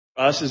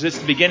us is it's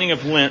the beginning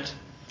of Lent,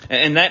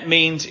 and that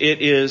means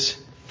it is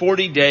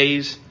 40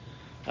 days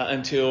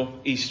until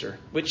Easter,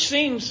 which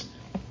seems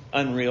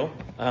unreal.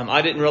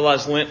 I didn't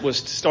realize Lent was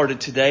started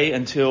today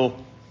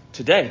until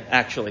today,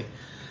 actually.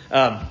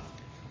 It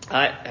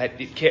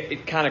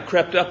kind of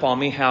crept up on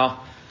me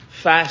how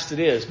fast it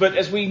is. But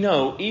as we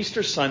know,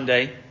 Easter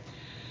Sunday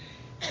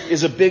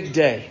is a big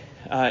day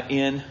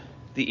in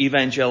the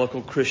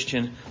evangelical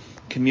Christian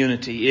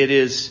community. It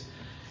is,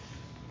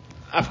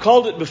 I've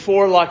called it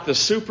before, like the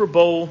Super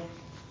Bowl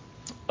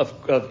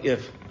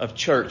of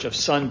church, of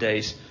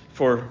Sundays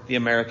for the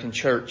American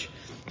church.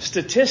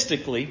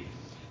 Statistically,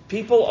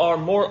 people are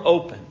more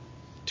open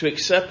to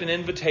accept an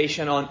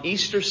invitation on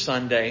Easter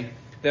Sunday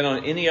than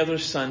on any other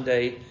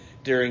Sunday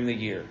during the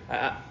year.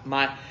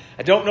 I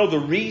don't know the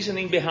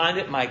reasoning behind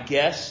it. My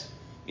guess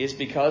is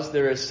because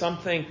there is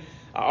something,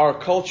 our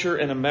culture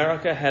in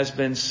America has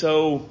been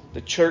so,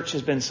 the church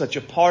has been such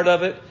a part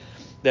of it,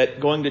 that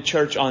going to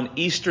church on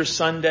Easter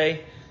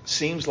Sunday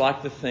seems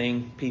like the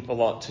thing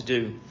people ought to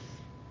do.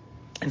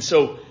 And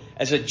so,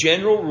 as a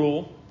general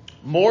rule,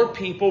 more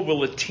people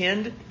will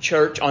attend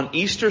church on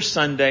Easter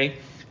Sunday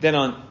than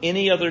on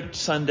any other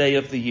Sunday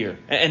of the year.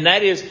 And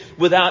that is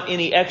without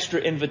any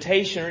extra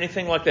invitation or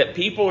anything like that.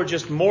 People are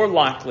just more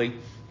likely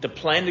to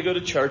plan to go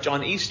to church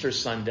on Easter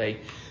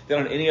Sunday than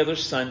on any other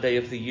Sunday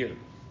of the year.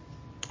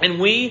 And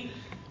we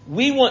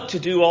want to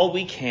do all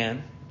we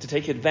can to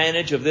take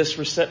advantage of this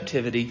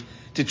receptivity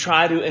to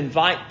try to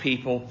invite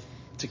people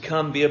to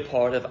come be a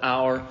part of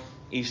our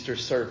Easter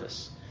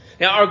service.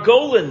 Now, our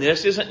goal in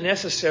this isn't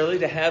necessarily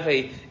to have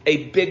a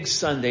big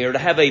Sunday or to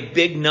have a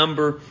big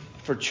number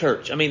for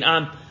church. I mean,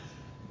 I'm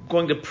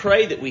going to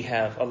pray that we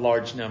have a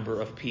large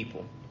number of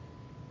people.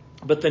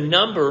 But the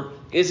number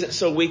isn't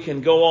so we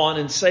can go on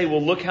and say,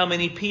 well, look how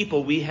many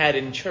people we had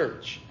in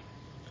church.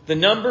 The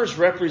numbers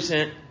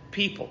represent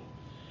people,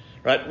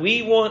 right?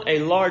 We want a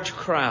large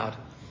crowd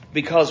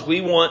because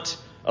we want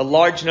a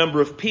large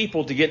number of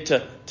people to get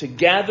to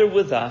gather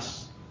with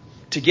us,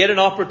 to get an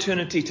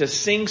opportunity to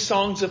sing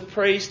songs of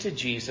praise to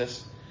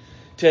Jesus,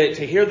 to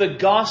hear the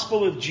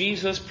gospel of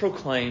Jesus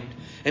proclaimed,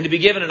 and to be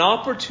given an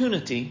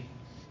opportunity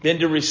then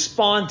to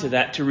respond to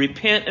that, to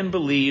repent and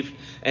believe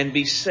and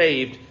be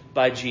saved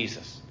by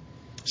Jesus.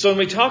 So when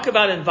we talk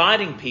about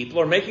inviting people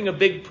or making a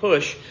big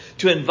push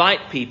to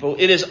invite people,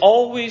 it is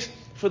always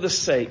for the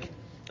sake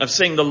of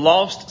seeing the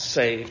lost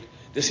saved,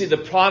 to see the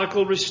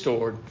prodigal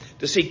restored,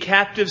 to see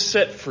captives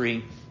set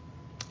free,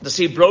 to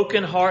see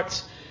broken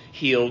hearts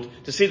healed,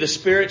 to see the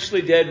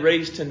spiritually dead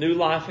raised to new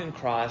life in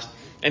Christ,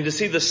 and to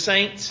see the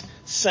saints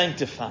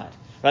sanctified.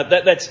 Right?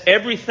 That's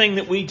everything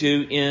that we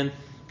do in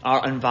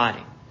our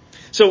inviting.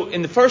 So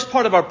in the first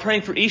part of our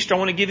praying for Easter, I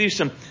want to give you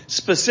some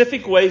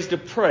specific ways to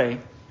pray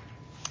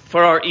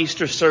for our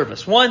Easter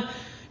service. One,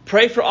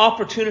 pray for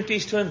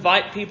opportunities to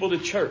invite people to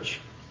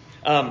church.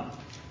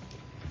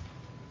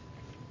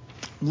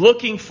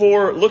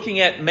 Looking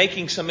at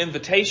making some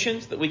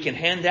invitations that we can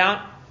hand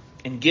out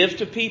and give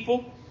to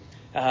people.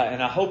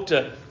 And I hope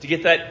to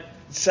get that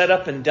set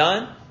up and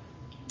done.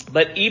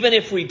 But even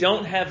if we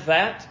don't have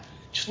that,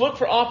 just look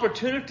for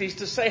opportunities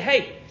to say,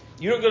 hey,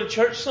 you don't go to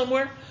church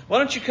somewhere? Why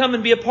don't you come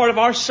and be a part of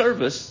our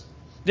service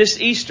this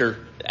Easter,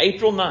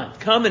 April 9th?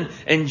 Come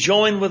and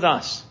join with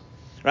us.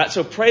 Right?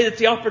 So pray that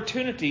the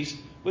opportunities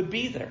would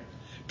be there.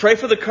 Pray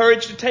for the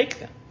courage to take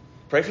them.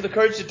 Pray for the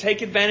courage to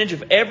take advantage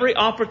of every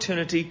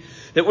opportunity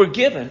that we're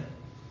given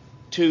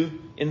to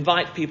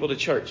invite people to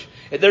church.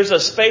 There's a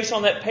space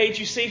on that page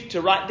you see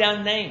to write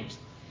down names.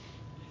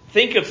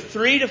 Think of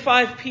 3 to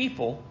 5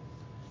 people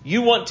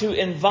you want to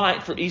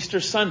invite for Easter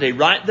Sunday.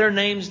 Write their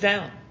names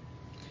down.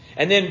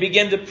 And then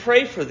begin to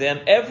pray for them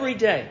every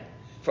day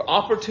for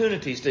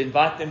opportunities to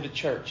invite them to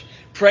church.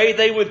 Pray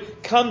they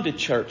would come to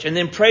church, and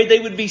then pray they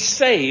would be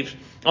saved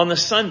on the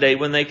Sunday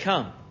when they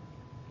come.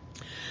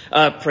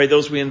 Pray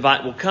those we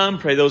invite will come.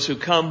 Pray those who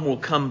come will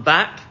come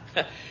back.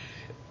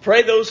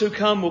 Pray those who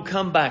come will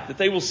come back, that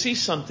they will see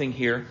something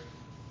here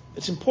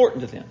that's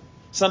important to them,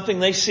 something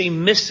they see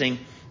missing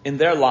in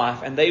their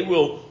life, and they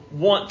will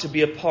want to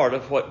be a part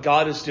of what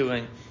God is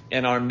doing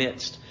in our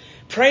midst.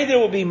 Pray there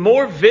will be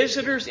more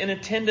visitors in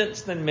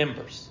attendance than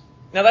members.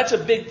 Now that's a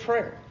big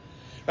prayer,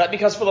 right?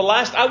 Because for the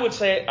last, I would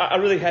say, I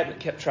really haven't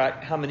kept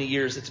track how many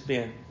years it's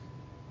been.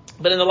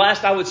 But in the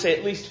last, I would say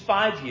at least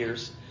 5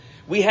 years,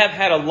 we have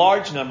had a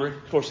large number,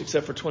 of course,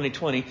 except for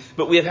 2020,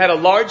 but we have had a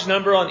large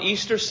number on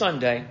Easter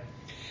Sunday.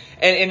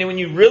 And when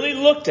you really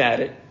looked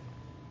at it,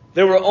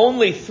 there were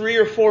only 3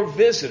 or 4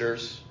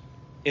 visitors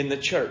in the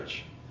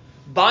church.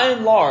 By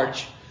and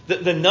large,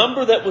 the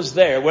number that was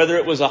there, whether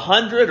it was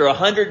 100 or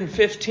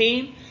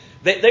 115,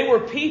 they were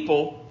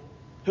people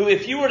who,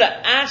 if you were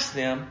to ask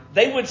them,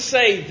 they would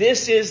say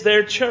this is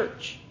their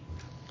church.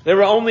 There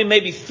were only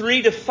maybe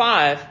 3 to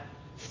 5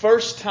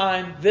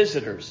 first-time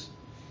visitors.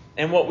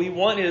 And what we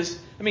want is,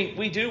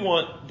 we do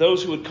want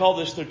those who would call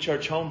this their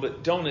church home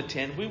but don't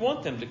attend, we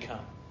want them to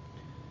come.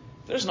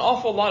 There's an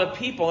awful lot of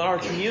people in our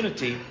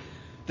community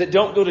that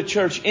don't go to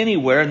church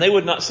anywhere, and they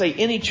would not say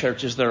any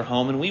church is their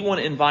home, and we want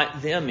to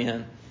invite them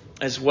in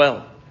as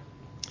well.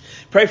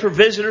 Pray for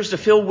visitors to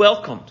feel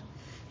welcomed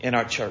in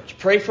our church.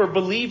 Pray for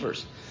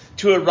believers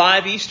to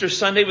arrive Easter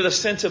Sunday with a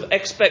sense of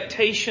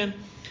expectation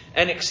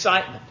and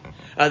excitement.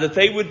 That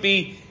they would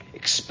be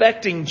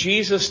expecting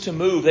Jesus to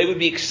move. They would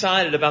be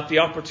excited about the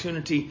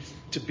opportunity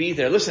to be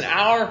there. Listen,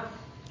 our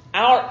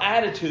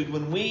attitude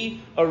when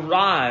we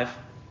arrive,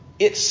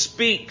 it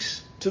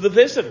speaks to the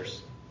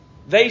visitors.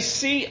 They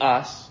see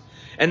us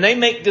and they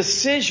make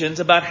decisions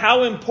about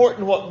how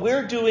important what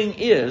we're doing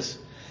is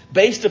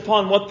based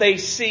upon what they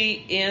see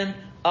in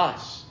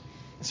us.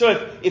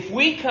 So if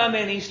we come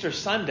in Easter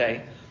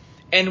Sunday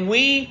and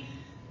we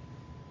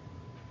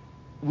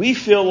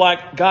feel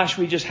like, gosh,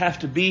 we just have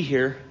to be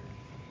here,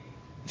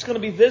 it's going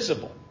to be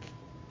visible.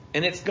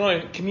 And it's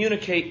going to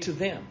communicate to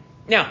them.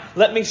 Now,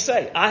 let me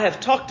say, I have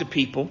talked to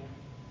people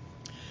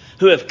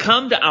who have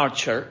come to our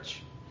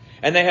church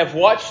and they have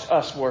watched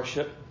us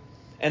worship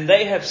and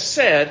they have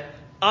said,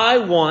 I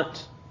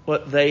want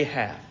what they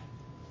have.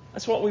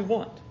 That's what we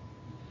want.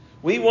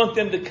 We want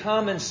them to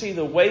come and see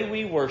the way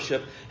we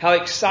worship, how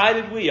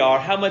excited we are,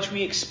 how much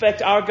we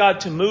expect our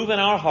God to move in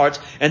our hearts,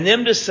 and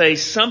them to say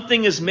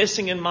something is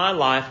missing in my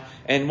life,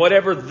 and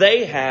whatever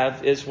they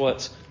have is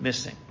what's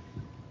missing.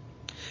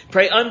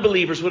 Pray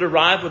unbelievers would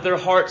arrive with their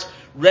hearts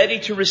ready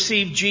to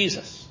receive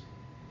Jesus.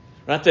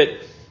 Right?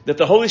 That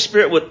the Holy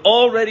Spirit would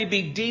already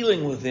be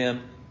dealing with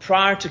them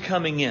prior to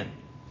coming in.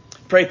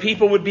 Pray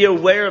people would be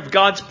aware of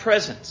God's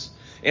presence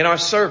in our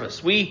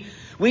service. We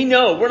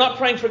know we're not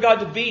praying for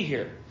God to be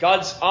here.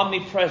 God's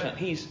omnipresent.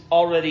 He's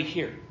already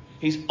here.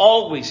 He's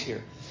always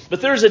here. But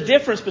there's a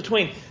difference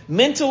between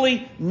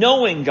mentally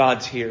knowing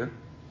God's here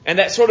and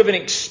that sort of an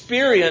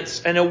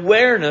experience and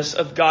awareness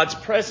of God's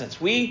presence.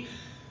 We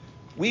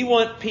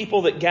want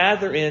people that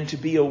gather in to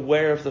be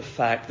aware of the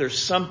fact there's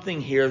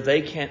something here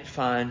they can't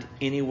find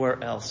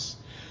anywhere else.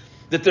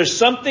 That there's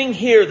something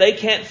here they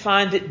can't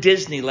find at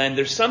Disneyland.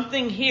 There's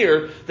something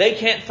here they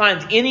can't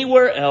find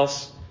anywhere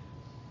else.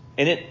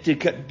 And it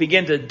to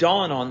begin to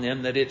dawn on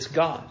them that it's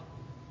God.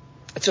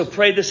 And so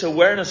pray this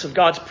awareness of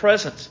God's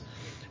presence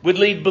would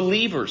lead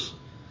believers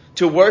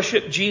to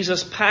worship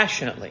Jesus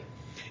passionately.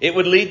 It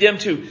would lead them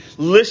to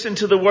listen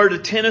to the Word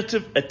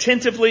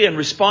attentively and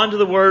respond to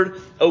the Word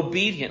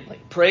obediently.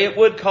 Pray it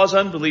would cause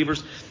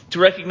unbelievers to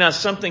recognize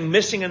something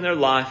missing in their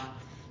life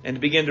and to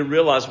begin to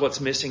realize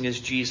what's missing is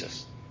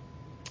Jesus.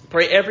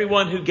 Pray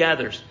everyone who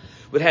gathers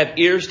would have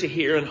ears to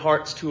hear and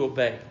hearts to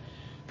obey.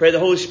 Pray the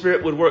Holy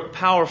Spirit would work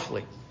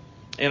powerfully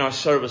in our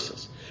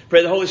services.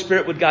 Pray the Holy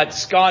Spirit would guide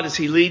Scott as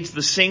he leads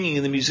the singing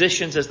and the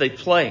musicians as they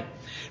play.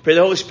 Pray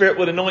the Holy Spirit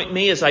would anoint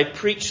me as I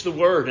preach the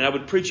Word, and I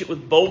would preach it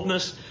with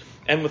boldness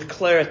and with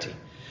clarity.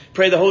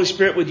 Pray the Holy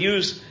Spirit would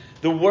use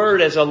the Word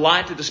as a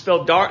light to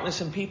dispel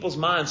darkness in people's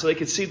minds so they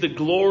could see the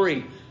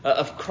glory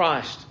of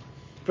Christ.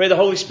 Pray the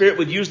Holy Spirit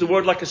would use the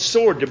Word like a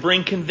sword to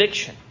bring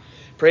conviction.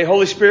 Pray the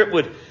Holy Spirit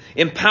would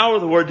empower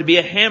the Word to be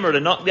a hammer to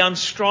knock down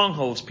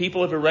strongholds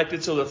people have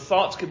erected so their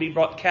thoughts could be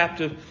brought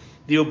captive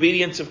the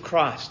obedience of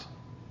Christ.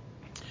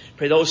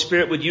 Pray the Holy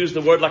Spirit would use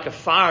the Word like a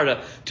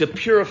fire to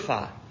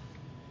purify.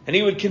 And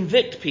He would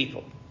convict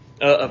people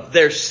of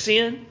their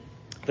sin,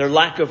 their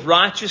lack of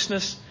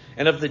righteousness,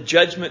 and of the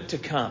judgment to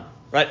come.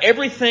 Right?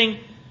 Everything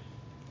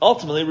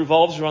ultimately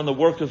revolves around the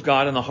work of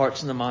God in the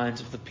hearts and the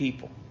minds of the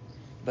people.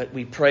 But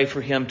we pray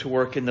for Him to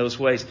work in those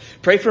ways.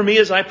 Pray for me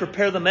as I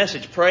prepare the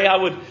message. Pray I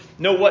would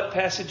know what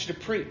passage to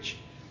preach.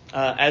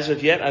 As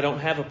of yet, I don't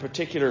have a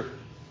particular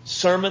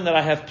sermon that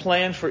I have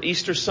planned for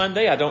Easter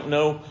Sunday. I don't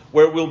know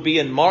where we'll be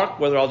in Mark,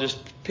 whether I'll just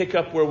pick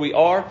up where we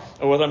are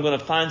or whether I'm going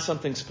to find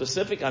something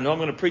specific. I know I'm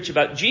going to preach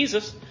about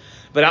Jesus,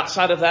 but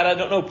outside of that, I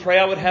don't know. Pray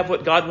I would have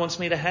what God wants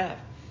me to have.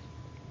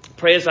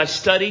 Pray as I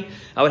study,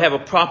 I would have a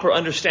proper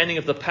understanding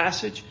of the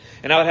passage,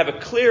 and I would have a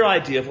clear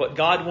idea of what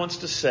God wants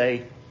to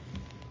say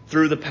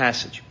through the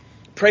passage.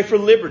 Pray for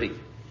liberty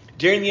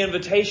during the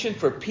invitation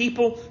for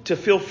people to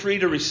feel free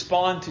to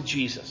respond to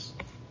Jesus.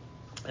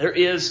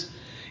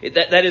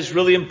 That is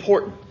really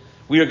important.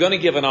 We are going to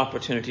give an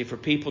opportunity for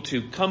people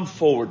to come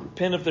forward,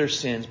 repent of their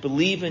sins,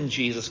 believe in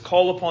Jesus,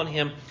 call upon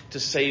Him to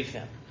save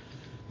them.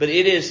 But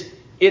it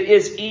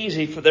is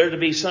easy for there to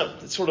be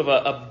some sort of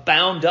a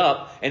bound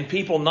up and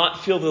people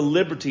not feel the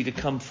liberty to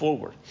come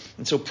forward.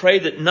 And so pray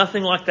that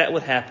nothing like that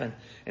would happen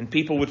and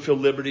people would feel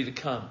liberty to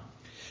come.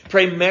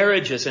 Pray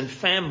marriages and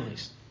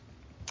families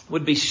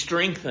would be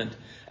strengthened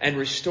and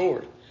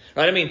restored.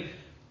 Right? I mean,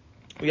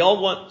 we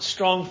all want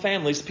strong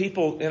families.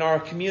 People in our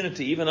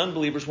community, even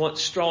unbelievers, want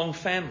strong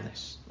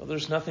families. Well,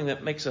 there's nothing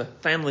that makes a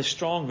family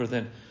stronger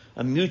than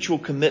a mutual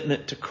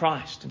commitment to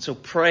Christ. And so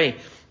pray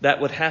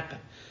that would happen.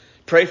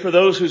 Pray for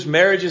those whose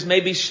marriages may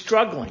be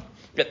struggling,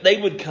 that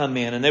they would come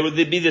in and there would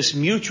be this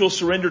mutual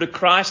surrender to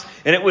Christ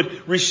and it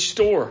would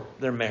restore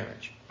their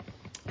marriage.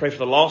 Pray for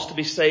the lost to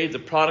be saved, the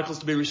prodigals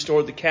to be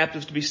restored, the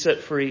captives to be set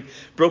free,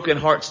 broken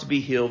hearts to be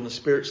healed, and the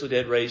spiritually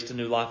dead raised to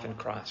new life in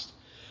Christ.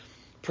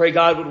 Pray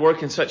God would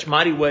work in such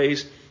mighty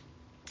ways.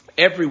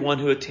 Everyone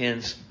who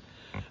attends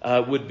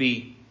would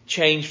be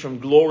changed from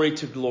glory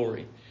to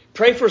glory.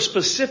 Pray for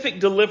specific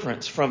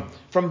deliverance from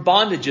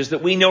bondages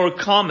that we know are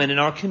common in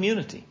our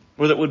community.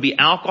 whether it would be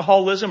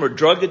alcoholism or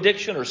drug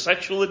addiction or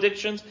sexual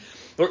addictions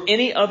or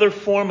any other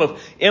form of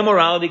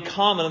immorality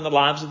common in the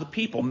lives of the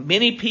people.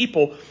 Many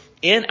people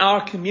in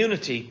our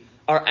community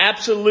are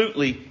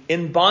absolutely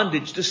in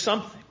bondage to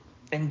something.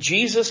 And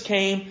Jesus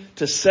came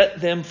to set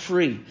them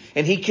free.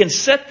 And He can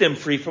set them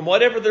free from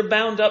whatever they're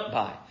bound up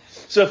by.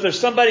 So if there's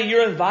somebody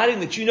you're inviting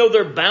that you know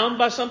they're bound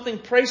by something,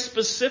 pray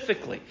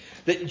specifically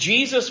that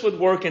Jesus would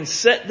work and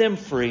set them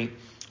free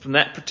from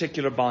that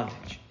particular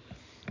bondage.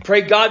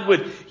 Pray God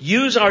would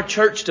use our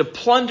church to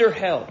plunder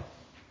hell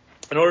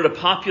in order to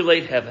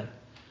populate heaven.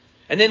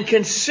 And then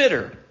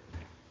consider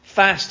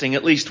fasting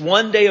at least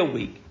one day a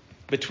week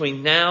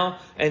between now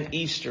and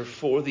Easter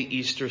for the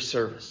Easter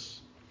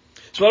service.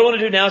 So what I want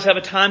to do now is have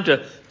a time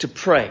to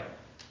pray.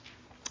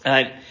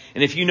 And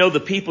if you know the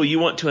people you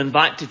want to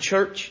invite to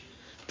church,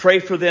 pray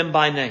for them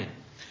by name.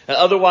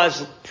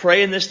 Otherwise,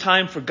 pray in this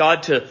time for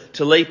God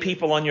to lay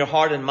people on your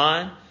heart and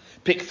mind.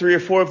 Pick 3 or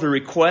 4 of the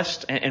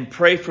requests and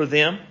pray for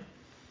them.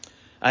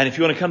 And if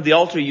you want to come to the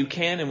altar, you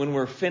can. And when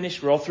we're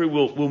finished, we're all through,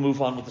 we'll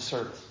move on with the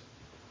service.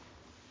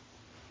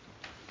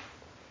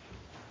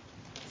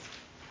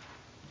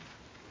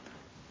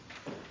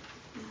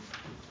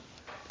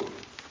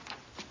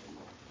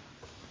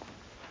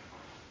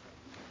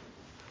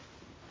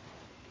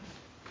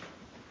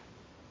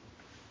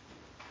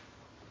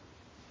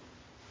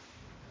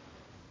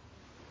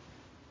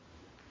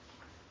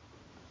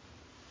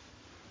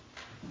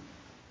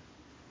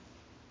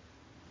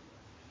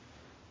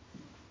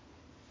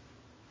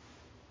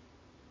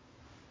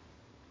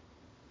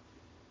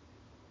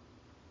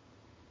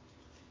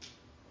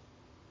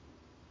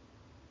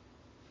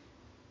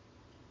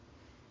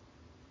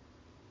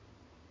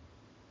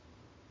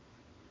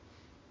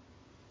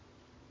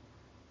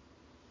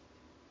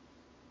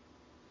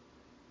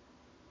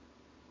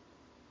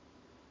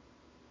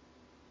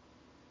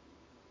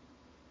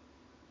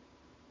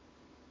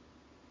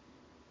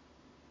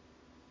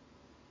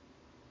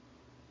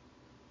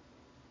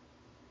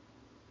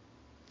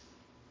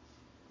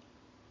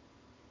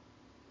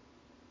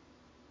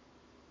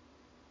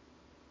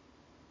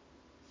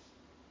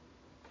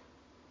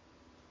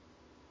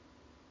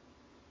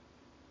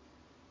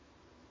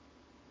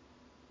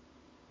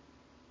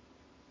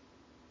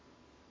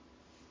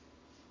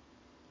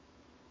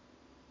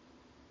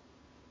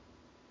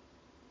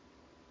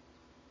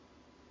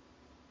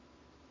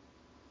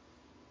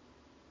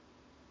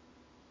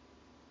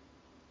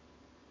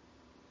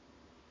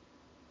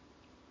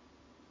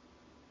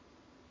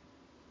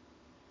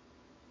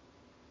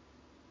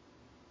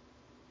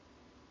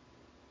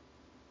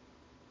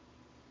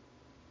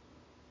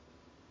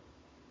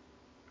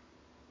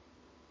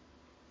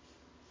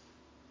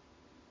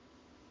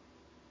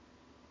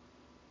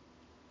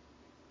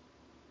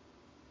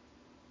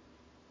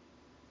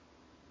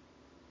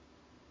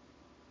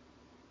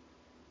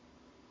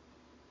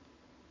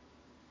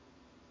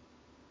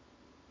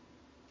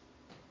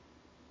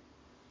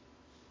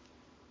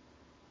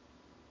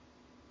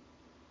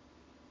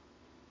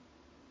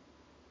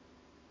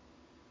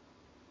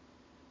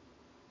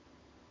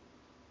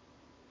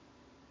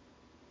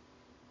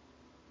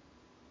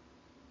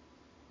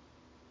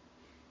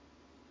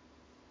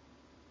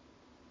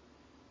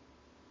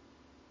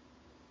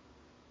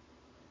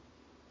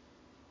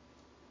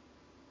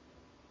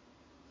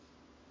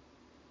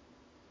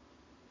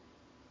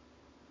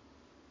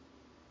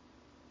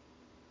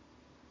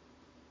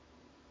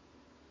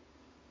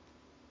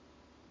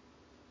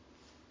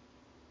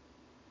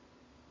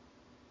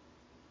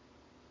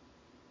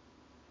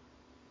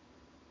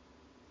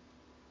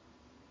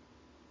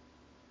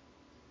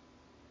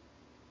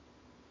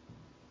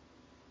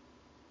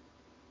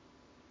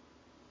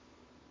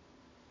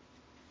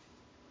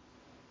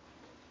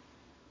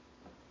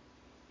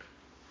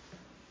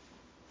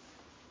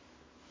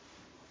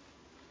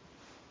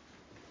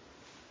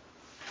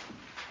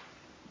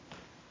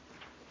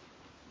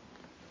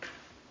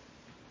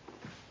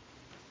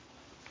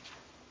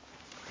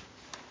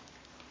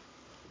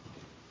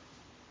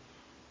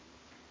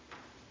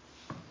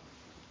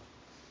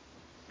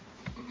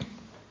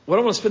 What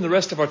I want to spend the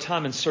rest of our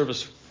time in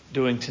service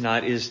doing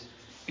tonight is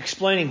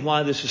explaining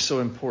why this is so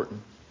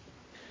important.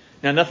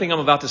 Now, nothing I'm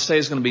about to say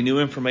is going to be new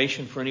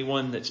information for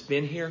anyone that's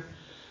been here,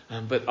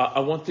 but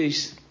I want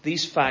these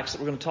facts that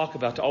we're going to talk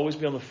about to always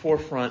be on the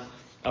forefront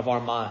of our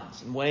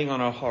minds and weighing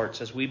on our hearts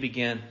as we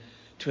begin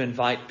to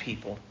invite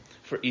people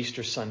for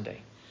Easter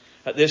Sunday.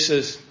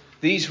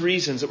 These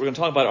reasons that we're going to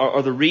talk about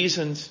are the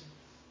reasons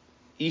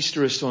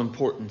Easter is so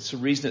important. It's the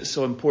reason it's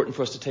so important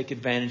for us to take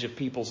advantage of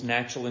people's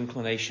natural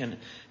inclination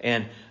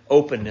and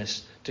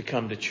openness to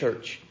come to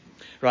church.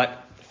 Right?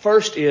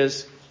 First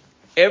is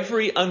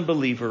every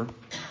unbeliever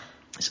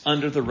is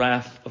under the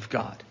wrath of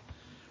God.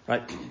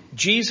 Right?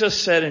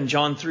 Jesus said in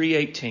John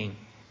 3:18,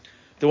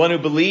 the one who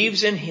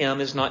believes in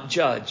Him is not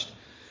judged,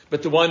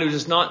 but the one who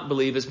does not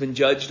believe has been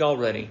judged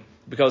already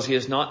because he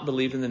has not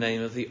believed in the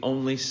name of the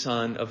only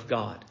Son of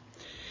God.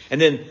 And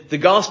then the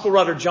gospel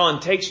writer John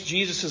takes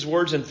Jesus'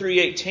 words in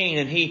 3:18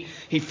 and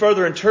he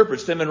further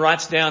interprets them and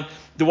writes down,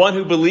 the one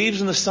who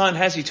believes in the Son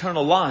has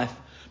eternal life,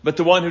 But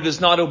the one who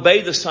does not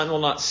obey the Son will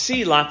not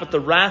see life, but the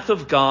wrath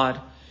of God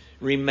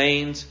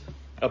remains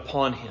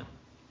upon him.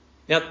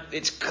 Now,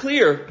 it's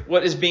clear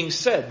what is being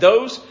said.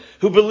 Those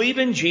who believe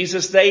in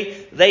Jesus,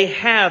 they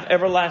have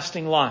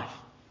everlasting life.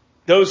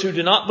 Those who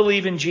do not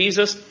believe in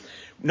Jesus,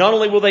 not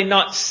only will they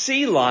not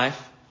see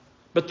life,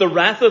 but the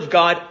wrath of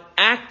God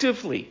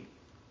actively,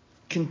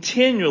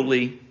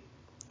 continually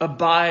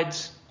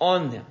abides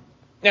on them.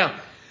 Now,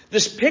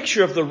 this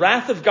picture of the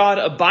wrath of God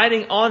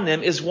abiding on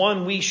them is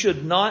one we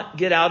should not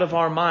get out of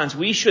our minds.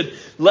 We should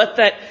let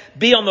that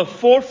be on the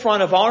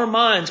forefront of our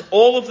minds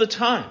all of the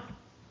time.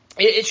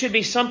 It should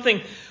be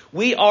something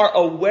we are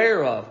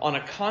aware of on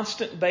a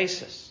constant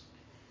basis.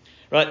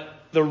 Right?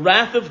 The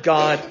wrath of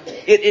God,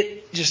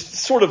 it just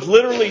sort of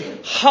literally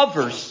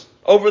hovers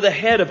over the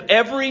head of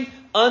every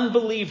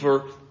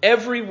unbeliever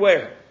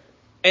everywhere.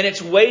 And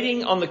it's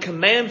waiting on the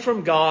command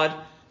from God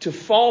to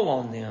fall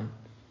on them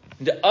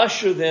and to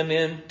usher them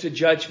into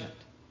judgment.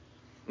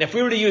 Now, if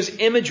we were to use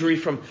imagery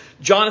from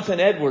Jonathan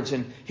Edwards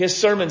and his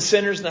sermon,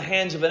 Sinners in the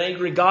Hands of an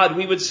Angry God,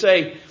 we would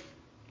say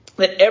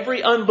that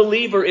every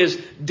unbeliever is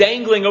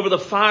dangling over the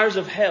fires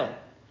of hell.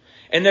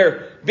 And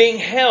they're being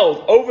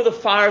held over the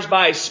fires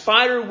by a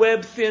spider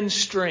web thin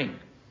string.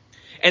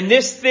 And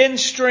this thin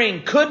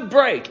string could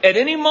break at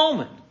any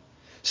moment,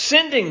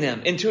 sending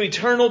them into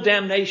eternal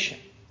damnation.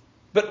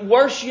 But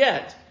worse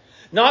yet,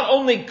 not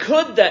only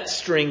could that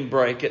string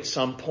break at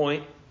some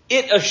point,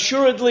 it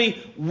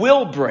assuredly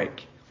will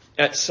break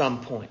at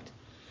some point.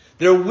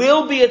 There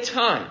will be a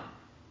time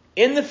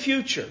in the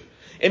future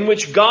in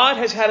which God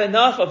has had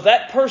enough of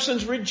that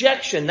person's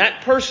rejection,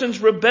 that person's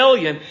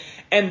rebellion,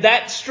 and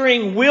that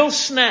string will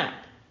snap.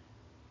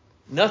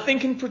 Nothing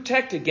can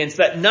protect against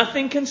that.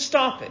 Nothing can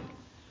stop it.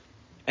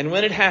 And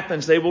when it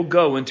happens, they will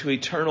go into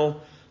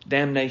eternal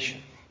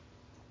damnation.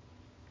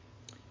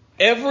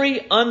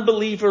 Every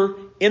unbeliever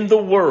in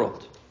the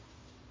world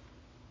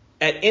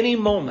at any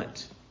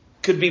moment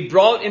could be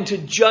brought into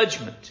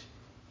judgment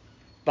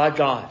by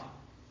God.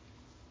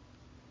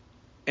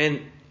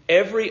 And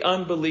every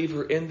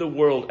unbeliever in the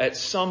world at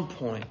some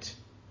point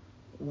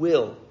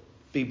will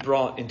be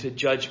brought into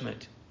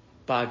judgment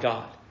by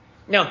God.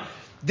 Now,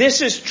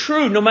 this is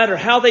true no matter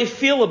how they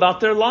feel about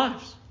their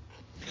lives.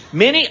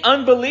 Many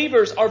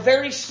unbelievers are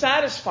very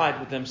satisfied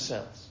with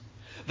themselves.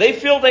 They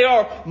feel they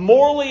are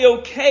morally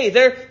okay.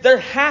 They're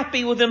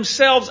happy with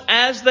themselves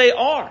as they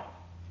are.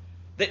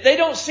 They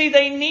don't see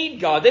they need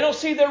God. They don't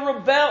see they're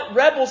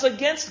rebels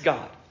against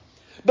God.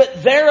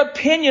 But their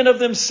opinion of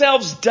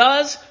themselves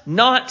does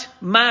not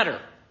matter.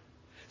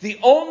 The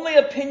only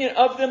opinion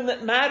of them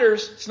that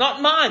matters, it's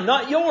not mine,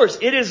 not yours.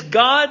 It is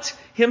God's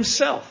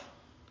Himself.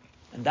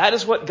 And that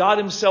is what God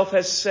Himself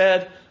has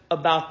said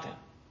about them.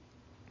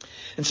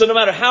 And so no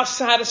matter how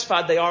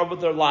satisfied they are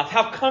with their life,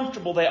 how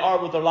comfortable they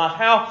are with their life,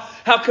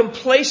 how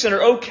complacent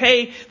or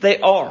okay they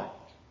are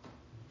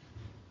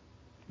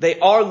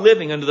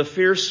living under the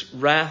fierce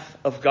wrath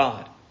of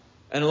God.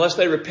 And unless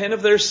they repent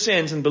of their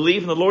sins and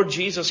believe in the Lord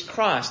Jesus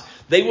Christ,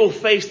 they will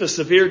face the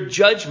severe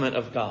judgment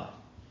of God.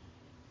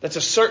 That's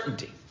a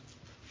certainty.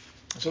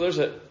 So there's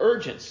an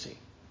urgency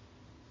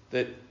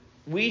that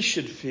we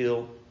should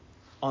feel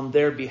on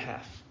their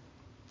behalf.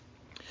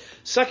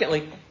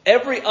 Secondly,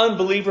 every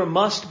unbeliever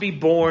must be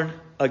born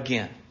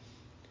again.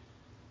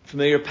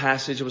 Familiar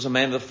passage. It was a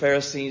man of the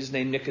Pharisees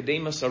named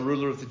Nicodemus, a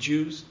ruler of the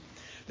Jews.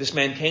 This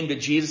man came to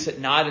Jesus at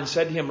night and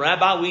said to him,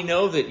 "Rabbi, we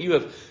know that you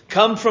have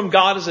come from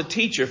God as a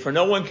teacher, for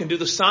no one can do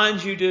the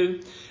signs you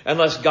do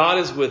unless God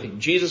is with him."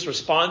 Jesus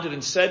responded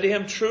and said to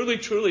him, "Truly,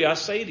 truly, I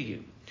say to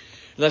you,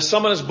 unless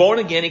someone is born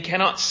again, he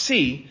cannot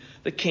see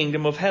the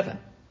kingdom of heaven,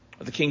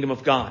 or the kingdom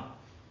of God."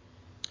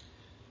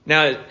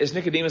 Now, as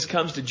Nicodemus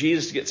comes to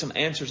Jesus to get some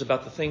answers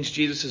about the things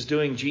Jesus is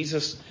doing,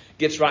 Jesus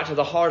gets right to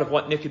the heart of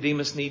what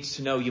Nicodemus needs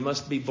to know. You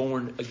must be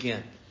born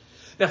again.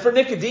 Now, for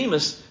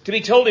Nicodemus, to be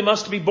told he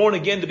must be born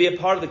again to be a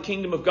part of the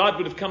kingdom of God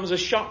would have come as a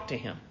shock to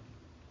him.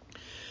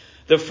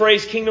 The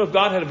phrase kingdom of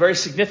God had a very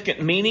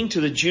significant meaning to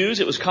the Jews.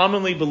 It was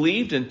commonly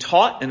believed and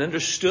taught and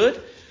understood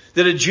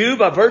that a Jew,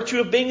 by virtue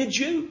of being a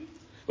Jew,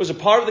 was a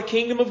part of the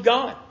kingdom of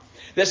God.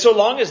 That so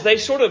long as they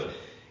sort of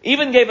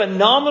even gave a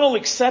nominal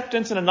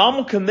acceptance and a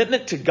nominal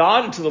commitment to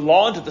God and to the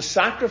law and to the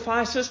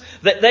sacrifices,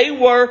 that they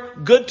were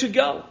good to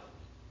go.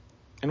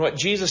 And what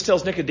Jesus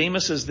tells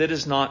Nicodemus is that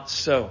is not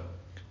so.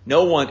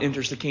 No one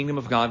enters the kingdom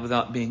of God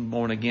without being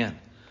born again.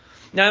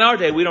 Now, in our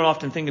day, we don't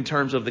often think in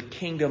terms of the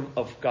kingdom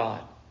of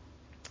God.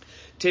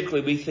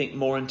 Typically, we think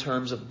more in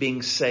terms of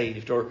being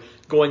saved or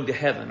going to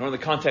heaven, or in the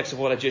context of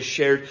what I just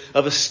shared,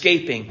 of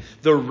escaping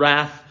the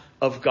wrath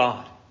of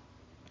God.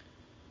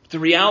 The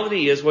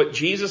reality is what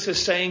Jesus is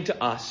saying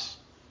to us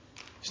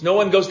is no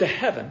one goes to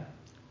heaven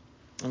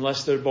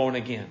unless they're born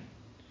again.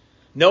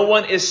 No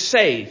one is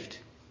saved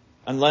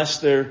unless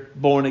they're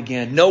born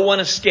again. No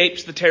one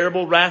escapes the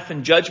terrible wrath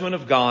and judgment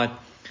of God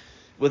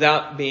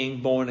without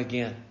being born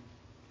again.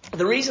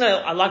 The reason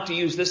I like to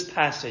use this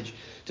passage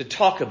to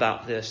talk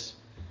about this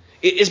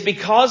is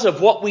because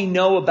of what we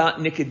know about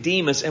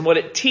Nicodemus and what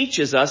it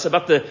teaches us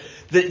about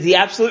the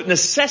absolute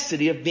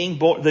necessity of being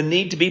born, the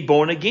need to be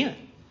born again.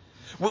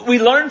 We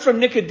learn from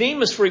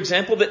Nicodemus, for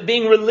example, that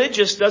being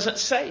religious doesn't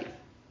save.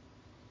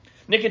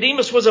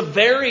 Nicodemus was a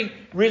very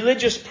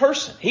religious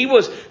person. He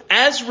was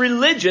as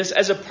religious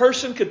as a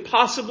person could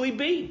possibly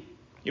be.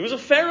 He was a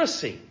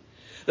Pharisee.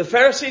 The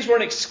Pharisees were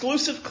an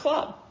exclusive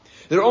club.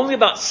 There were only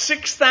about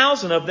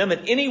 6,000 of them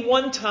at any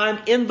one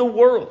time in the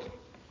world.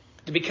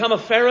 To become a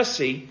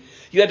Pharisee,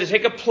 you had to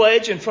take a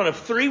pledge in front of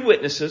 3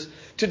 witnesses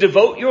to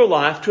devote your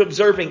life to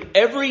observing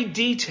every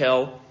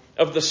detail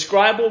of the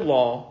scribal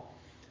law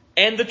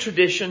and the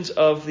traditions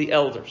of the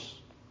elders.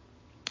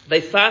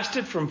 They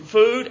fasted from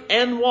food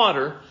and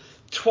water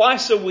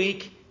twice a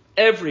week,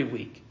 every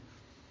week.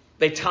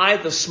 They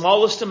tithed the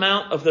smallest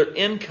amount of their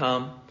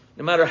income,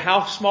 no matter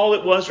how small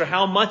it was or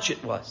how much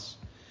it was.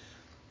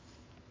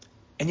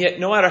 And yet,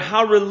 no matter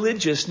how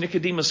religious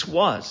Nicodemus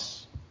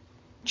was,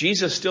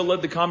 Jesus still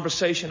led the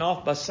conversation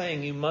off by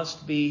saying, you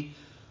must be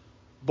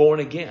born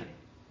again.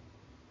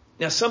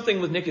 Now,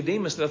 something with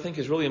Nicodemus that I think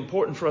is really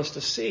important for us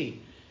to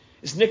see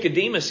is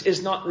Nicodemus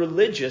is not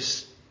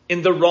religious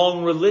in the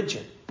wrong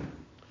religion.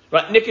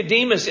 Right?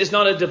 Nicodemus is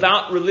not a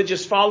devout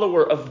religious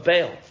follower of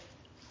Baal.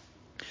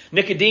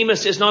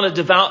 Nicodemus is not a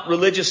devout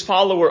religious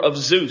follower of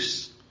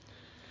Zeus.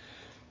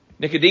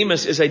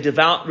 Nicodemus is a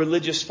devout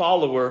religious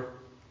follower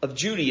of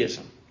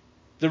Judaism,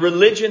 the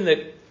religion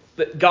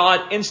that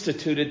God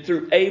instituted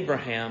through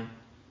Abraham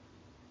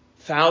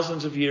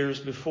thousands of years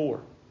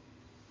before.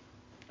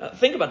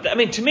 Think about that. I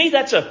mean, to me,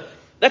 that's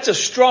a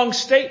strong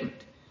statement.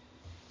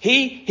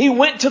 He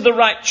went to the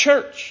right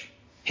church.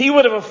 He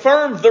would have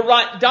affirmed the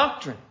right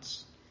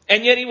doctrines.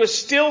 And yet he was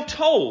still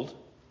told,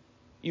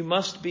 you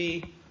must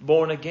be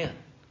born again.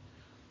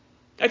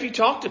 If you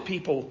talk to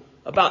people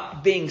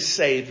about being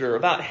saved or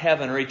about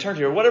heaven or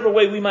eternity or whatever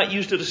way we might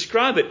use to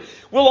describe it,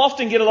 we'll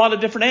often get a lot of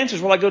different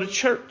answers. Well, I go to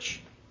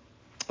church.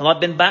 Well, I've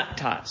been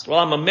baptized. Well,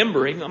 I'm a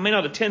member. I may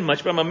not attend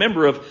much, but I'm a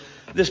member of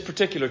this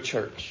particular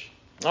church.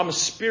 I'm a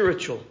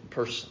spiritual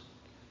person.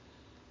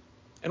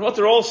 And what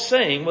they're all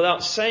saying,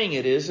 without saying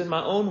it, is, in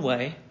my own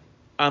way,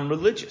 I'm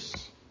religious.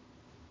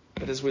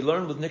 But as we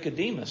learned with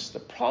Nicodemus, the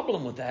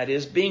problem with that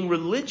is being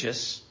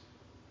religious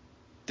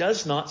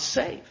does not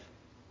save.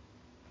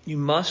 You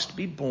must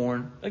be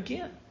born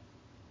again.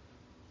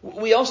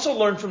 We also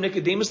learn from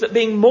Nicodemus that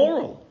being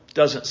moral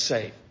doesn't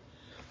save.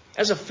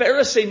 As a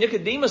Pharisee,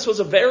 Nicodemus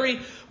was a very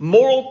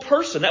moral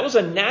person. That was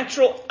a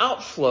natural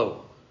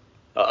outflow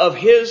of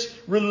his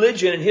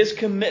religion and his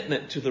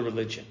commitment to the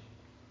religion.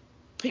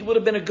 He would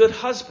have been a good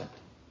husband.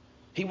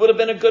 He would have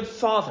been a good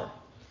father.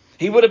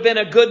 He would have been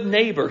a good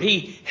neighbor.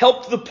 He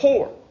helped the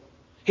poor.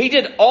 He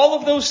did all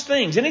of those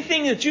things.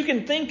 Anything that you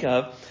can think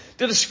of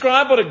to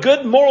describe what a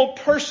good moral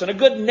person, a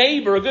good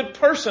neighbor, a good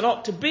person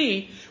ought to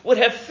be would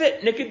have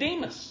fit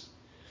Nicodemus.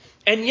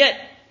 And yet,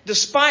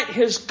 despite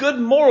his good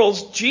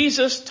morals,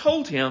 Jesus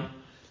told him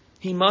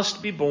he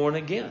must be born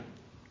again.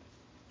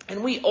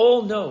 And we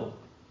all know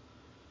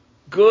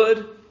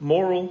good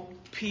moral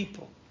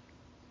people.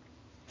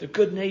 They're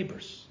good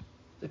neighbors.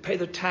 They pay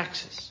their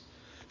taxes.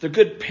 They're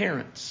good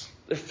parents.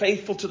 They're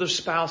faithful to their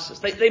spouses.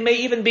 They may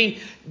even be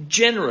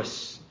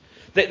generous.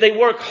 They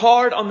work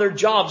hard on their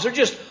jobs. They're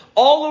just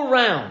all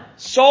around,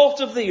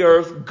 salt of the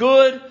earth,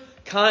 good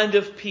kind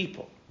of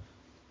people.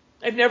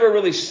 They've never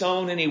really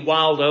sown any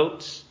wild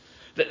oats.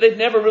 They've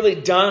never really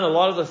done a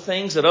lot of the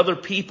things that other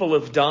people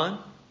have done.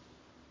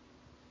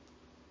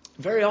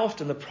 Very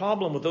often the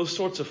problem with those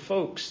sorts of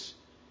folks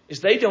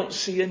is they don't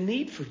see a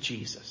need for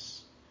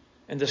Jesus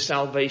and the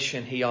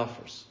salvation He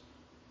offers.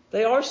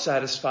 They are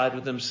satisfied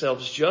with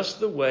themselves just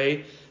the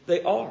way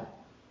they are.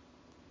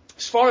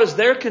 As far as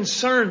they're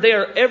concerned, they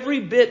are every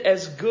bit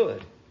as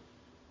good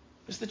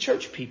as the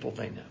church people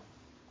they know.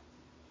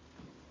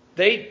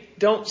 They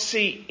don't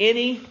see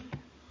any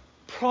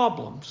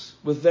problems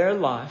with their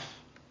life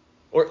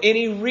or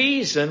any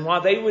reason why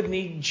they would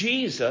need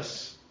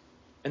Jesus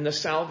and the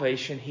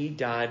salvation He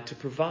died to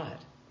provide.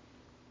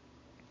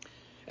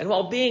 And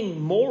while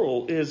being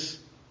moral is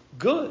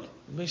good,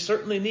 we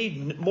certainly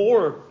need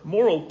more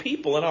moral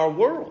people in our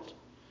world,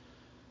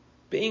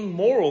 being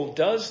moral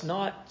does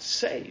not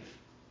save.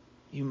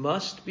 You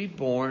must be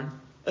born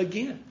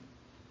again.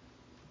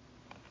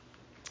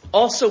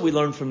 Also, we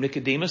learn from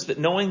Nicodemus that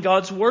knowing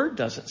God's Word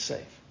doesn't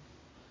save.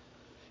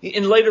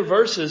 In later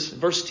verses,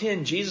 verse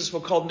 10, Jesus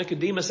will call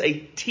Nicodemus a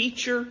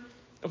teacher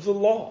of the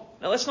law.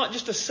 Now, that's not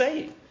just a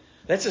saying.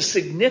 That's a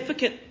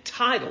significant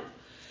title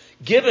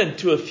given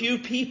to a few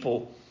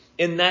people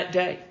in that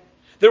day.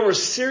 There were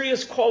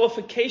serious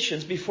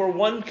qualifications before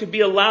one could be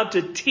allowed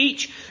to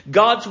teach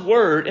God's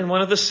Word in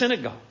one of the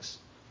synagogues.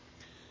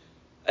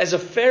 As a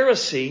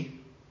Pharisee,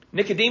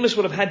 Nicodemus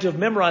would have had to have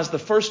memorized the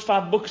first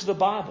 5 books of the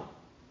Bible.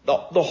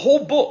 The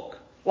whole book,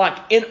 like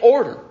in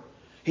order.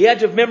 He had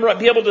to have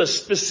be able to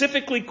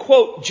specifically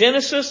quote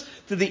Genesis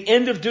to the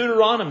end of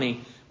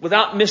Deuteronomy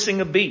without missing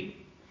a beat.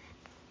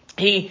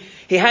 He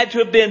had to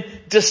have been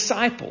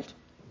discipled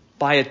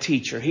by a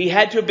teacher. He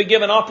had to have been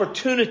given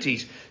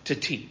opportunities to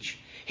teach.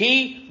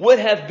 He would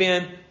have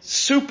been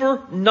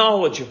super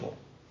knowledgeable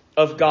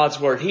of God's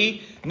Word.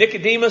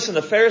 Nicodemus and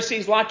the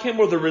Pharisees like him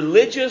were the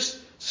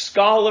religious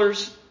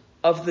scholars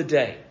of the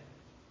day.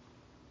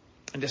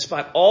 And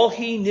despite all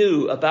he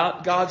knew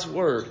about God's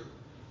Word,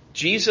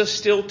 Jesus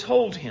still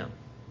told him,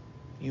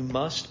 you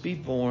must be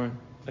born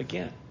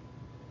again.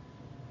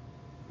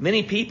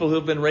 Many people who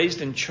have been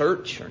raised in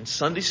church or in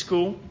Sunday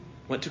school,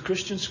 went to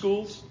Christian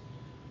schools,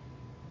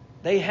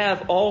 they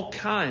have all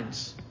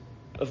kinds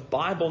of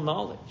Bible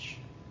knowledge.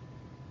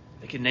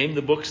 They can name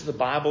the books of the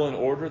Bible in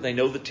order. They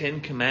know the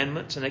 10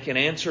 Commandments, and they can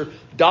answer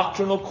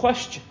doctrinal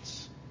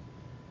questions.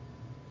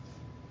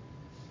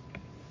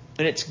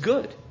 And it's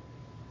good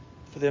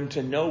for them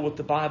to know what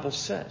the Bible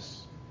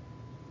says.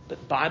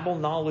 But Bible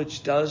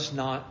knowledge does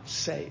not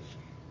save.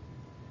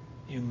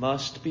 You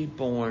must be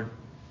born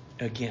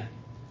again.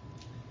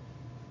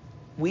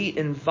 We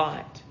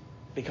invite,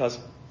 because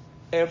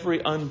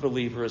every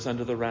unbeliever is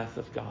under the wrath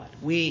of God.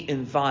 We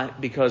invite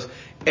because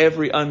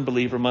every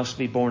unbeliever must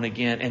be born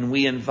again. And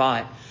we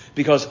invite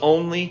because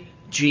only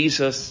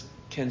Jesus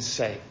can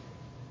save.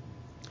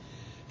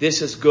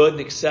 This is good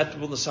and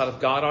acceptable in the sight of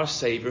God our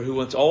Savior, who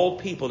wants all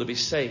people to be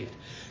saved.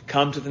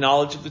 Come to the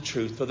knowledge of the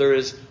truth. For there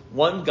is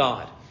one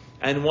God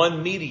and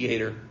one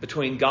mediator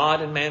between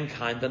God and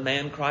mankind, the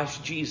man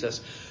Christ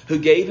Jesus, who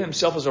gave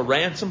himself as a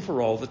ransom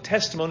for all, the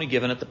testimony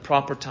given at the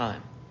proper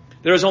time.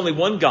 There is only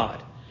one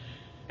God,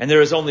 and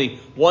there is only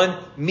one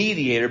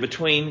mediator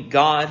between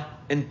God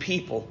and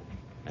people,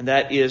 and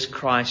that is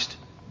Christ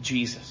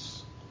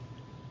Jesus.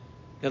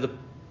 Now the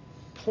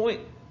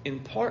point in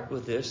part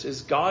with this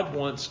is God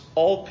wants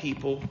all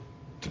people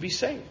to be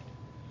saved.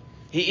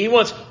 He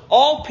wants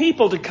all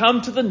people to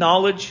come to the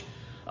knowledge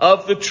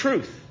of the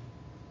truth.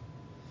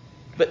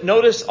 But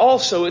notice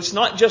also, it's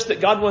not just that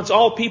God wants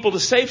all people to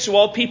save, so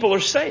all people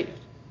are saved.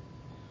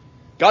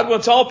 God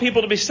wants all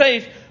people to be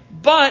saved,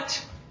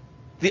 but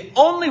the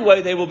only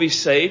way they will be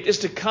saved is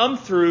to come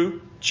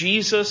through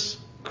Jesus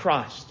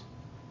Christ.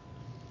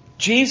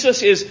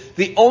 Jesus is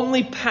the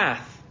only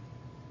path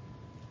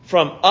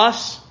from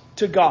us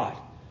to God.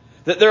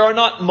 That there are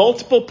not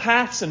multiple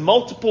paths and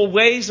multiple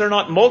ways. There are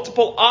not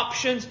multiple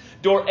options.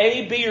 Door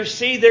A, B, or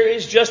C. There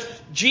is just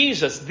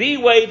Jesus. The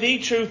way, the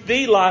truth,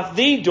 the life,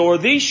 the door,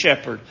 the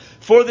shepherd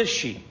for the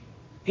sheep.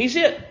 He's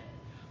it.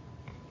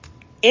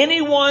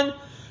 Anyone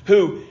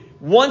who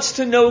wants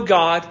to know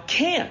God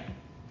can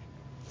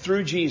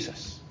through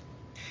Jesus.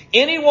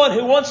 Anyone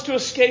who wants to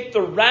escape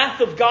the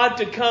wrath of God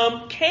to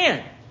come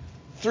can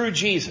through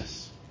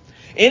Jesus.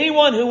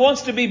 Anyone who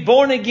wants to be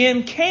born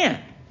again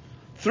can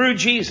through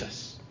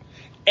Jesus.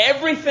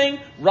 Everything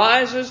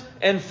rises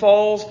and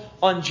falls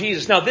on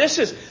Jesus. Now this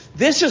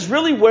is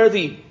really where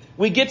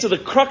we get to the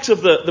crux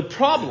of the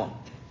problem.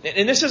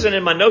 And this isn't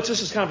in my notes,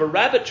 this is kind of a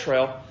rabbit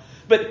trail.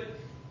 But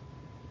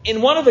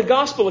in one of the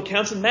gospel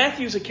accounts, in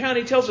Matthew's account,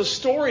 he tells a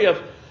story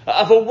of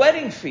a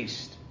wedding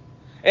feast.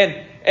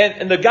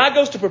 And the guy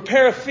goes to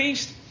prepare a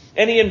feast,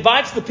 and he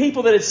invites the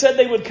people that had said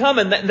they would come,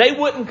 and they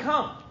wouldn't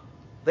come.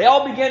 They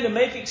all began to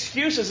make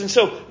excuses, and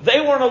so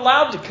they weren't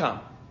allowed to come.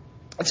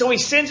 And so he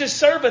sends his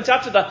servants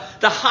out to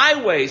the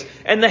highways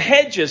and the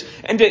hedges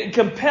and to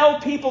compel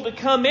people to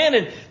come in.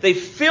 And they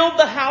filled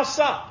the house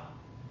up.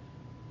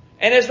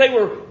 And as they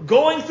were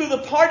going through the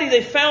party,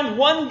 they found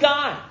one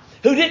guy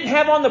who didn't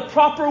have on the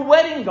proper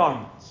wedding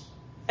garments.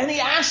 And he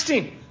asked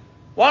him,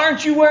 why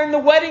aren't you wearing the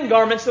wedding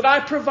garments that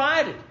I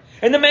provided?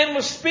 And the man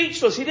was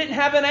speechless. He didn't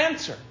have an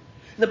answer.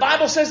 And the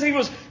Bible says that he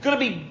was going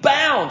to be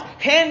bound,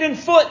 hand and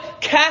foot,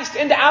 cast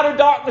into outer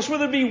darkness where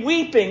there'd be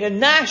weeping and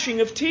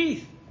gnashing of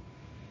teeth.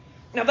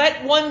 Now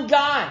that one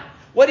guy,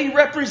 what he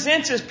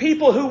represents is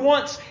people who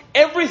want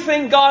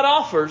everything God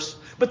offers,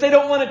 but they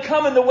don't want to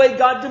come in the way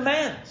God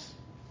demands.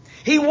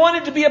 He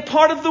wanted to be a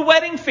part of the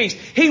wedding feast.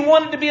 He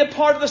wanted to be a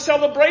part of the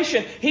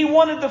celebration. He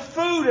wanted the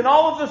food and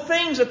all of the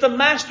things that the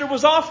master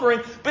was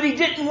offering, but he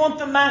didn't want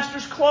the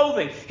master's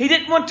clothing. He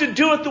didn't want to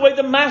do it the way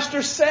the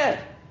master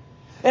said.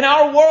 And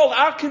our world,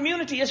 our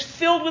community is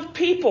filled with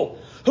people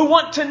who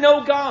want to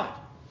know God.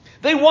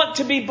 They want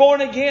to be born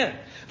again.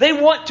 They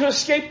want to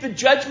escape the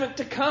judgment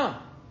to come.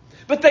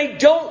 But they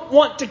don't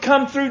want to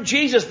come through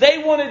Jesus. They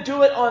want to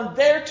do it on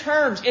their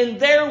terms, in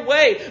their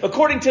way,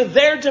 according to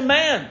their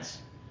demands.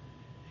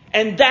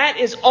 And that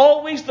is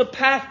always the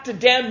path to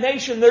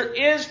damnation. There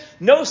is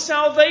no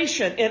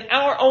salvation in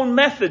our own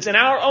methods, in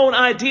our own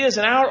ideas,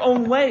 in our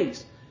own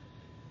ways.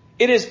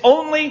 It is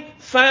only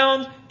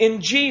found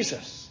in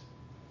Jesus.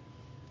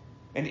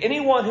 And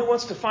anyone who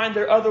wants to find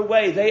their other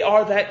way, they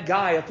are that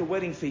guy at the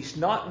wedding feast,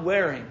 not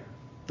wearing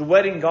the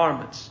wedding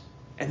garments.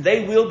 And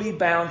they will be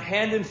bound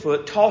hand and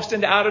foot, tossed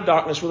into outer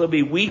darkness where there'll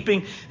be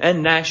weeping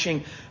and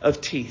gnashing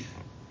of teeth.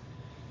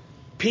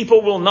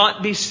 People will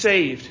not be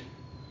saved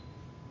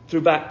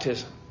through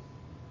baptism.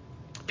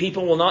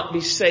 People will not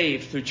be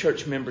saved through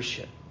church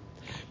membership.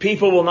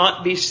 People will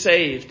not be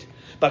saved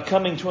by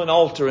coming to an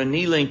altar and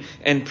kneeling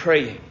and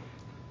praying.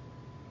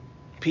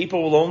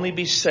 People will only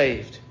be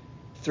saved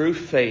through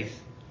faith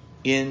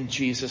in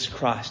Jesus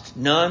Christ.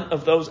 None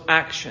of those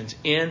actions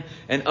in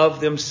and of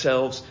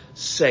themselves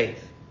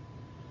save.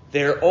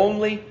 They're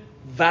only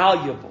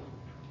valuable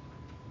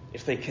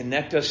if they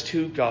connect us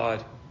to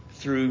God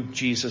through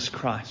Jesus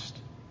Christ.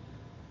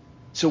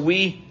 So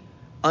we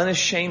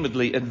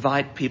unashamedly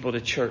invite people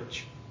to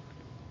church.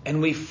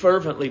 And we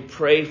fervently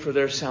pray for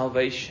their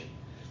salvation.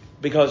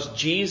 Because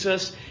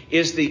Jesus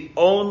is the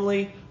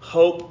only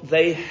hope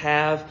they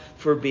have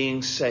for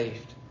being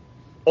saved.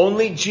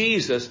 Only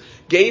Jesus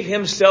gave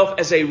Himself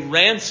as a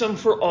ransom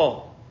for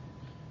all.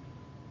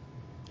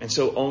 And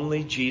so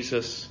only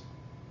Jesus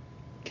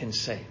can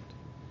save.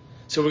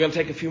 So we're going to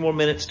take a few more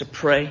minutes to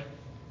pray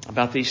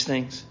about these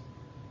things.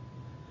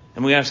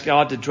 And we ask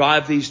God to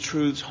drive these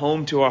truths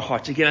home to our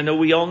hearts. Again, I know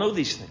we all know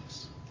these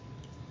things.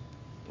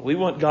 But we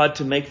want God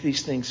to make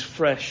these things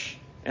fresh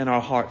in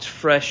our hearts,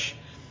 fresh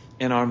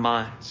in our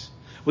minds.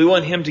 We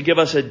want Him to give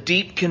us a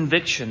deep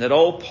conviction that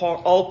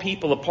all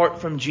people apart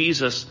from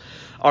Jesus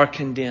are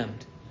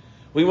condemned.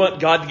 We want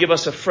God to give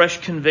us a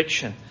fresh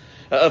conviction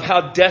of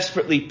how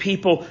desperately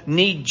people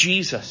need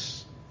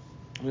Jesus.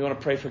 We want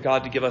to pray for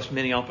God to give us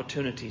many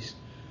opportunities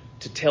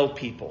to tell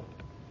people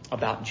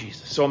about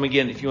Jesus. So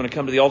again, if you want to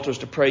come to the altars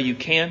to pray, you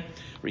can.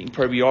 Or you can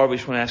pray where you are. We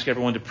just want to ask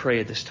everyone to pray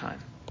at this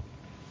time.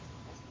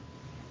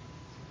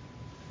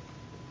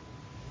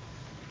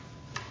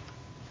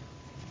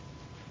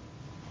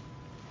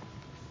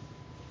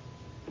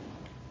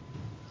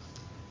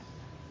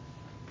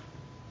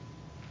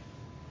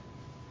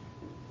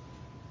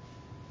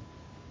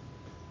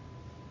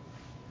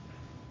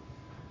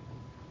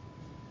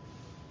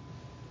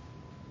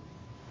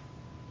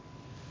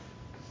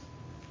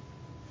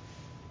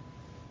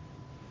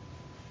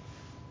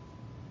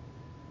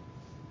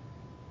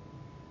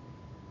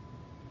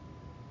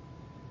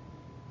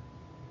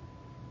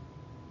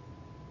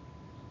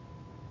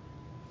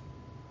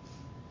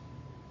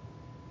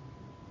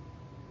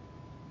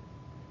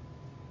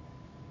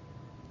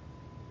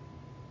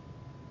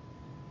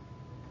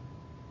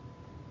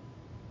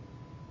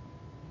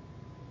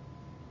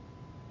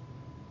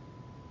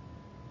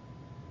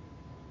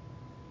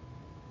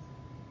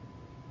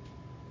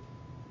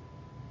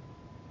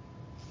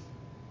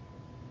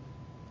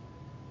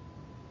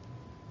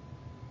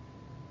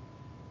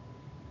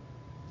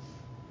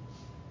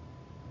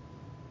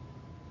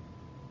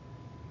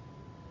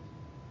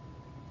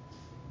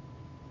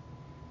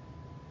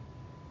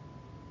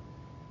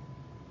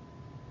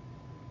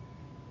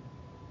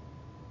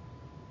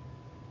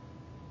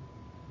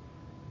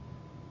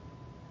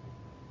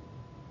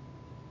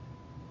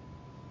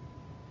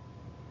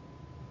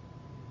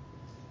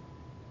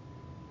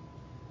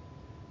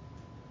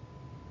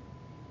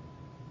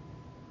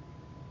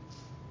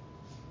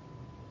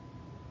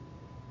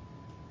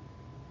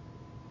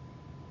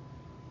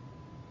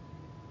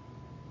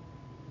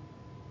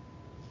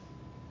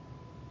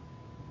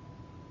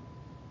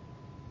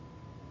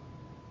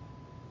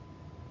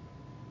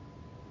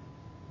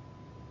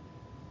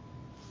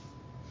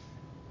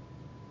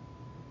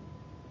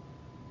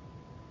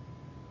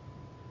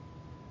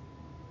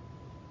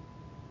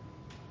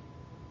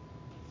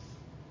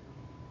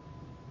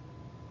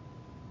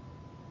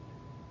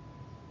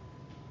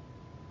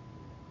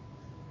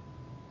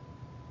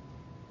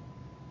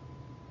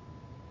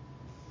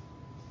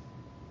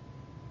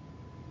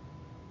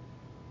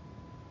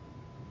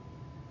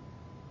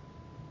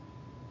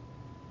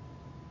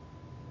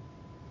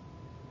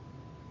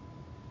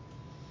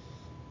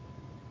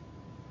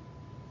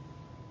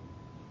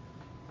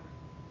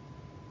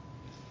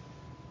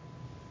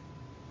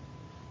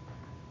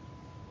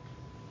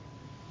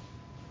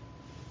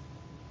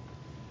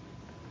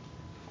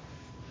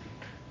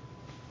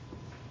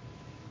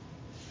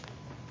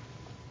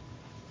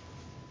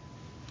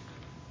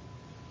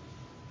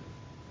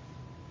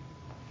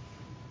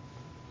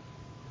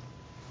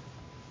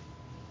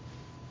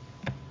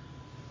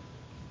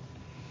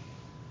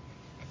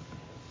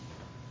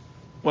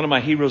 One of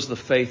my heroes of the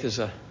faith is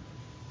an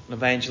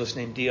evangelist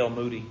named D.L.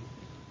 Moody.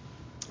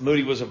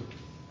 Moody was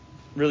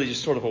really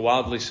just sort of a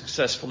wildly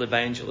successful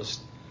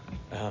evangelist.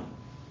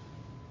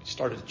 He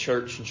started a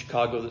church in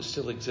Chicago that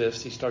still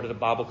exists. He started a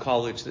Bible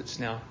college that's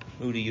now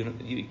Moody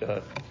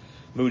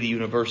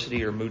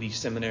University or Moody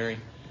Seminary.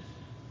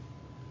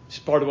 He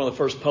started one of the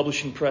first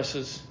publishing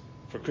presses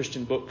for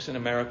Christian books in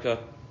America.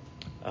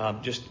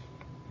 Just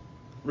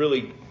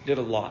really did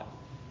a lot.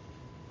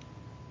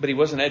 But he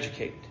wasn't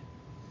educated.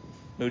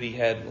 Moody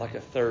had like a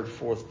 3rd,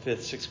 4th,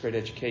 5th, 6th grade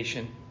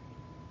education.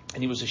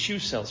 And he was a shoe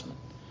salesman.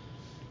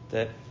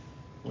 That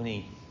when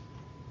he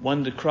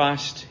won to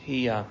Christ,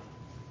 he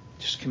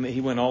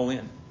went all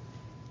in.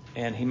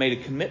 And he made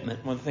a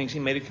commitment. One of the things he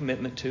made a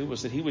commitment to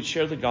was that he would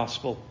share the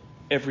gospel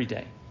every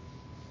day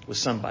with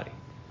somebody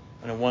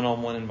in a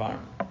one-on-one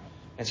environment.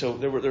 And so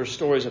there were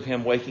stories of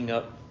him waking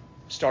up,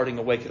 starting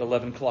awake at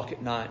 11 o'clock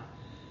at night,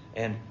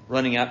 and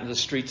running out into the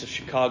streets of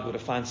Chicago to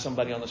find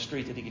somebody on the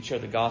street that he could share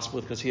the gospel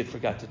with because he had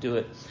forgot to do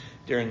it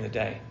during the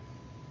day.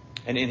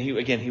 And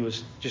he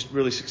was just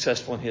really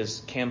successful in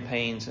his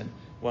campaigns and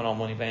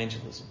one-on-one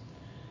evangelism.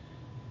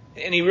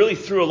 And he really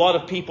threw a lot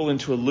of people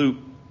into a loop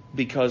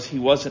because he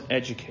wasn't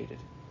educated.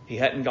 He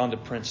hadn't gone to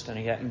Princeton.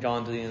 He hadn't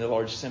gone to any of the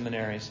large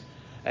seminaries.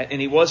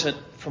 And he wasn't,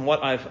 from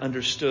what I've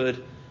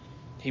understood,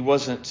 he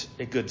wasn't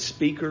a good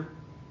speaker.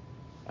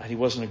 He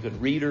wasn't a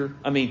good reader.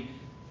 I mean,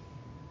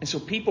 And so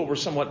people were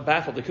somewhat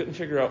baffled. They couldn't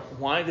figure out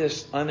why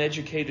this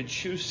uneducated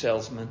shoe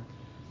salesman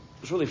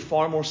was really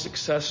far more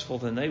successful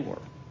than they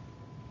were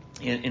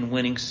in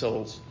winning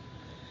souls.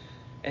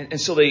 And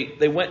so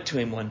they went to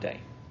him one day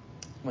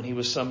when he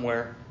was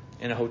somewhere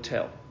in a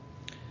hotel.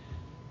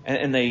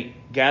 And they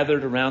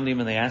gathered around him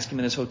and they asked him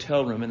in his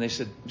hotel room, and they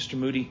said, "Mr.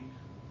 Moody,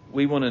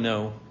 we want to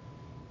know,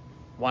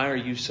 why are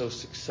you so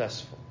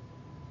successful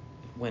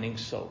at winning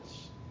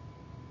souls?"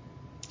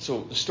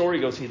 So the story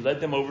goes, he led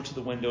them over to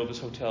the window of his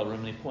hotel room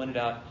and he pointed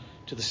out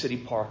to the city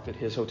park that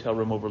his hotel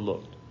room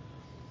overlooked.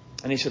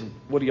 And he said,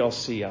 "What do y'all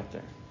see out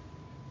there?"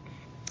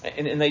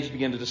 And they just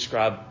began to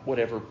describe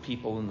whatever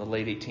people in the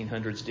late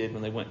 1800s did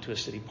when they went to a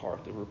city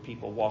park. There were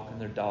people walking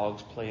their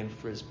dogs, playing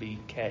frisbee,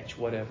 catch,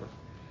 whatever.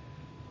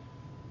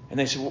 And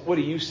they said, "What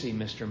do you see,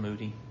 Mr.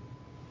 Moody?"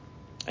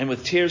 And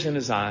with tears in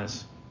his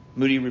eyes,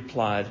 Moody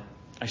replied,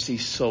 "I see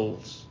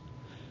souls,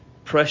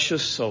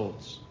 precious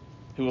souls,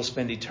 who will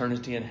spend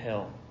eternity in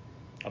hell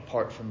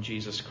apart from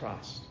Jesus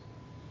Christ."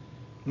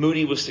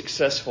 Moody was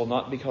successful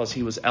not because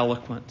he was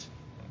eloquent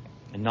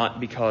and not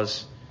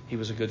because he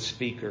was a good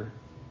speaker.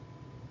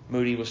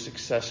 Moody was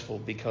successful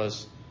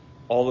because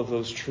all of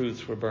those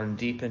truths were burned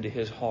deep into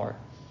his heart,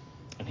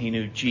 and he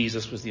knew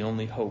Jesus was the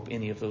only hope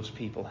any of those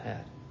people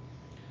had.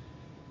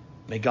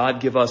 May God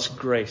give us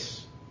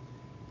grace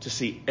to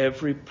see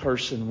every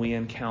person we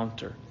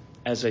encounter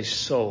as a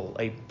soul,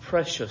 a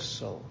precious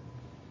soul,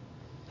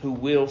 who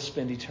will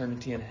spend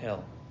eternity in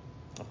hell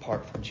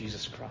apart from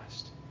Jesus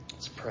Christ.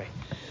 Let's pray.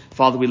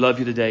 Father, we love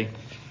you today.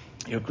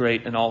 You're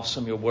great and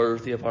awesome. You're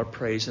worthy of our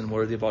praise and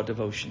worthy of our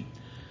devotion.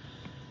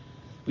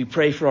 We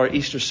pray for our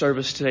Easter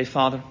service today,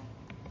 Father.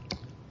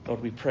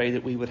 Lord, we pray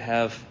that we would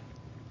have,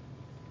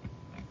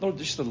 Lord,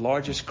 just the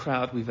largest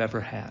crowd we've ever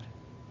had.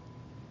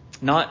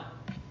 Not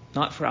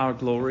for our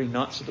glory,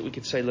 not so that we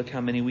could say, look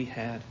how many we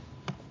had,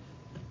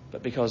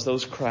 but because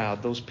those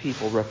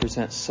people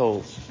represent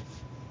souls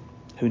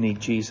who need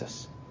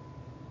Jesus.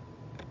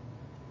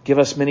 Give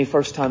us many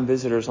first-time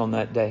visitors on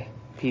that day,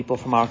 people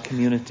from our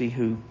community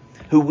who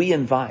we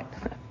invite.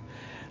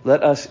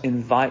 Let us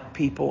invite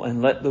people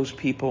and let those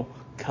people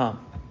come.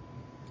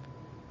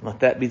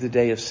 Let that be the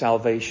day of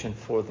salvation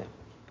for them.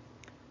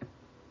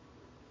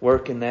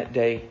 Work in that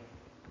day.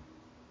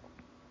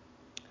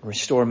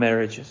 Restore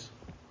marriages.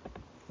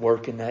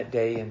 Work in that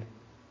day and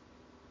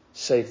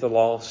save the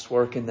lost.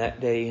 Work in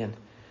that day and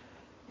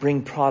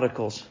bring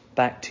prodigals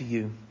back to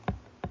you.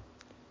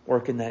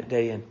 Work in that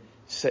day and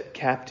set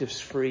captives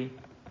free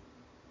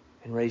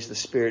and raise the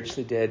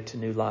spiritually dead to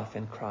new life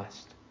in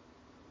Christ.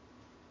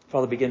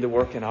 Father, begin to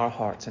work in our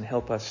hearts and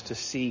help us to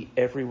see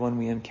everyone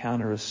we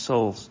encounter as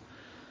souls,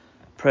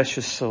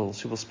 precious souls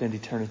who will spend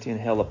eternity in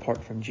hell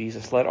apart from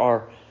Jesus. Let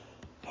our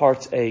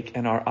hearts ache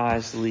and our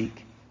eyes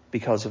leak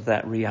because of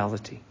that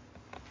reality.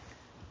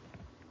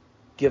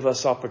 Give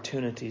us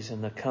opportunities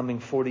in the coming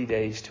 40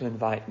 days to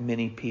invite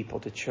many people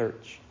to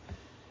church.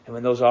 And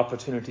when those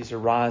opportunities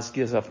arise,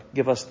 give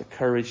us the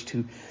courage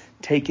to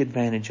take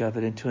advantage of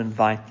it and to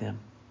invite them.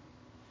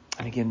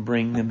 And again,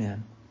 bring them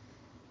in.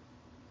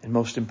 And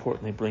most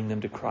importantly, bring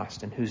them to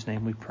Christ, in whose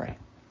name we pray.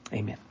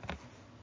 Amen.